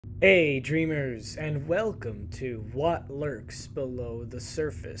Hey dreamers, and welcome to What Lurks Below the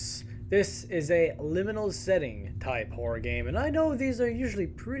Surface. This is a liminal setting type horror game, and I know these are usually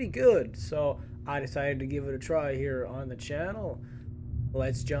pretty good, so I decided to give it a try here on the channel.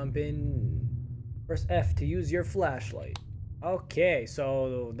 Let's jump in. Press F to use your flashlight. Okay,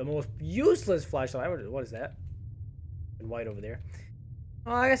 so the most useless flashlight, what is that? And white over there.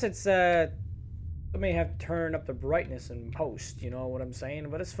 Oh, I guess it's I may have to turn up the brightness in post, you know what I'm saying?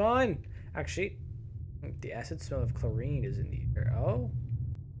 But it's fine. Actually, the acid smell of chlorine is in the air. Oh,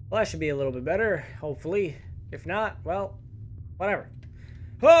 well, that should be a little bit better, hopefully. If not, well, whatever.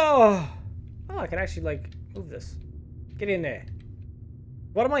 Oh, I can actually, like, move this. Get in there.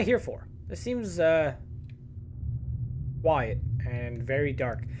 What am I here for? This seems, quiet and very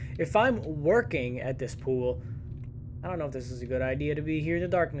dark. If I'm working at this pool, I don't know if this is a good idea to be here in the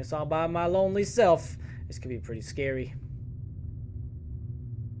darkness all by my lonely self. This could be pretty scary.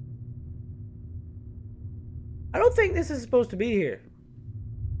 I don't think this is supposed to be here.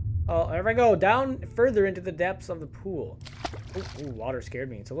 Oh, there I go. Down further into the depths of the pool. Ooh, water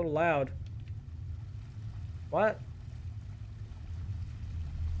scared me. It's a little loud. What?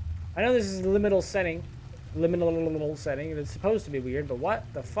 I know this is a liminal setting. Liminal setting. It's supposed to be weird, but what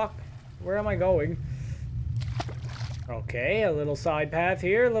the fuck? Where am I going? Okay, a little side path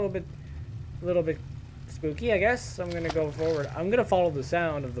here, a little bit spooky, I guess. I'm gonna go forward. I'm gonna follow the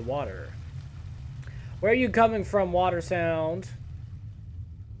sound of the water. Where are you coming from, water sound?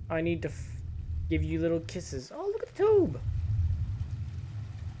 I need to give you little kisses. Oh, look at the tube.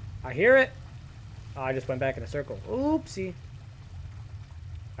 I hear it. Oh, I just went back in a circle. Oopsie.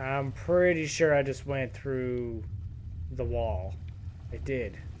 I'm pretty sure I just went through the wall. I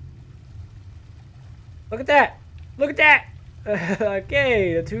did. Look at that. Look at that!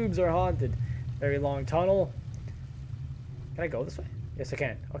 Okay, the tubes are haunted. Very long tunnel. Can I go this way? Yes, I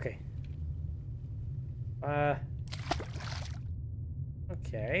can. Okay.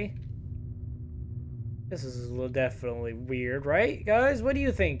 Okay. This is definitely weird, right, guys? What do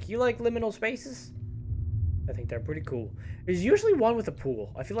you think? You like liminal spaces? I think they're pretty cool. There's usually one with a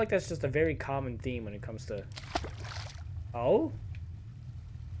pool. I feel like that's just a very common theme when it comes to... Oh?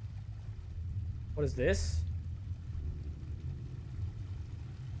 What is this?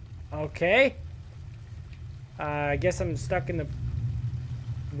 Okay. I guess I'm stuck in the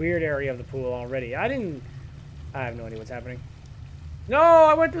weird area of the pool already. I have no idea what's happening. No,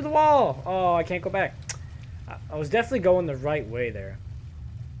 I went through the wall. Oh, I can't go back. I was definitely going the right way there,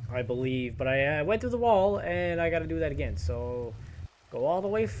 I believe. But I went through the wall, and I got to do that again. So, go all the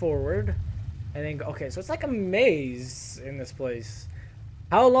way forward. And then go. Okay, so it's like a maze in this place.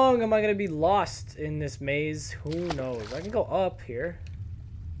 How long am I going to be lost in this maze? Who knows? I can go up here.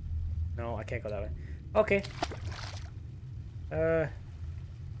 No, I can't go that way. Okay.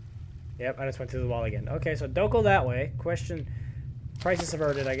 Yep, I just went through the wall again. Okay, so don't go that way. Question. Crisis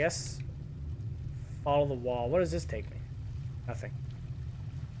averted, I guess. Follow the wall. What does this take me? Nothing.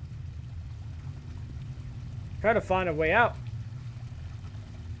 Try to find a way out.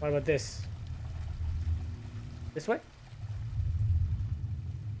 What about this? This way?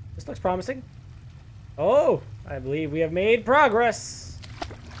 This looks promising. Oh, I believe we have made progress.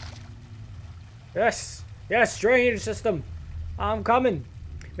 Yes, yes, drainage system. I'm coming.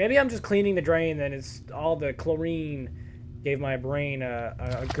 Maybe I'm just cleaning the drain, then it's all the chlorine gave my brain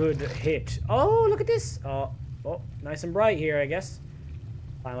a good hit. Oh, look at this. Oh, nice and bright here, I guess.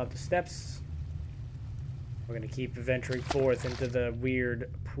 Climb up the steps. We're gonna keep venturing forth into the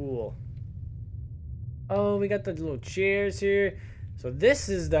weird pool. Oh, we got the little chairs here. So this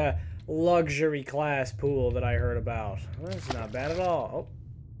is the luxury class pool that I heard about. Well, that's not bad at all. Oh.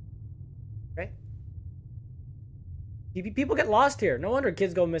 Okay. People get lost here. No wonder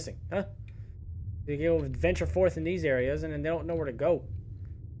kids go missing, huh? They go venture forth in these areas and then they don't know where to go.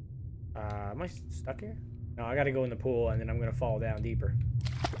 Am I stuck here? No, I gotta go in the pool and then I'm gonna fall down deeper.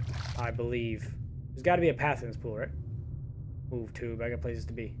 I believe. There's gotta be a path in this pool, right? Move tube. I got places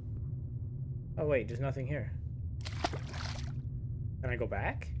to be. Oh, wait. There's nothing here. Can I go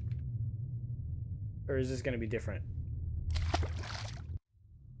back? Or is this gonna be different?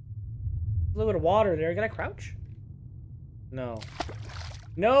 A little bit of water there. Can I crouch? No.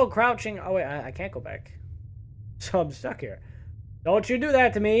 No crouching. Oh, wait. I can't go back. So I'm stuck here. Don't you do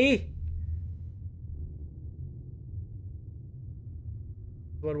that to me.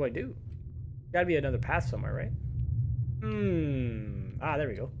 What do I do? Gotta be another path somewhere, right? Ah, there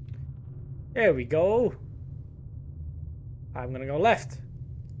we go. There we go. I'm gonna go left.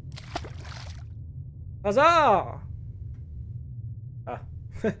 Huzzah! Ah.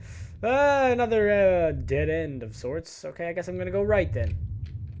 Another dead end of sorts. Okay, I guess I'm gonna go right then.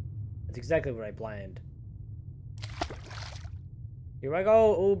 That's exactly what I planned. Here I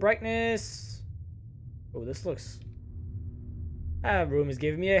go. Oh, brightness. Oh, this looks... That room is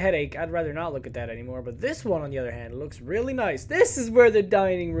giving me a headache. I'd rather not look at that anymore. But this one, on the other hand, looks really nice. This is where the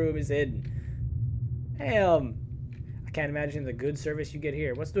dining room is hidden. Damn. I can't imagine the good service you get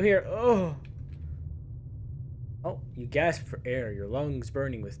here. What's new here? Oh. Oh, you gasp for air, your lungs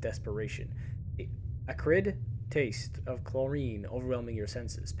burning with desperation. The acrid taste of chlorine overwhelming your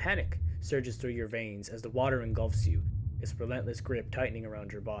senses. Panic surges through your veins as the water engulfs you, its relentless grip tightening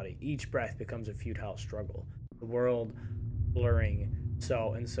around your body. Each breath becomes a futile struggle. The world blurring.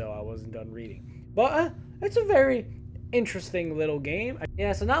 So I wasn't done reading. But it's a very interesting little game.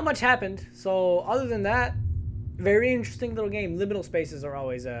 Yeah, so not much happened. So other than that, very interesting little game. Liminal spaces are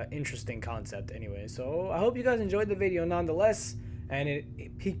always an interesting concept anyway. So I hope you guys enjoyed the video nonetheless. And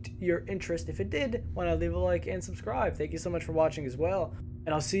it piqued your interest. If it did, why not leave a like and subscribe. Thank you so much for watching as well.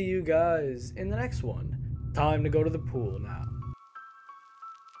 And I'll see you guys in the next one. Time to go to the pool now.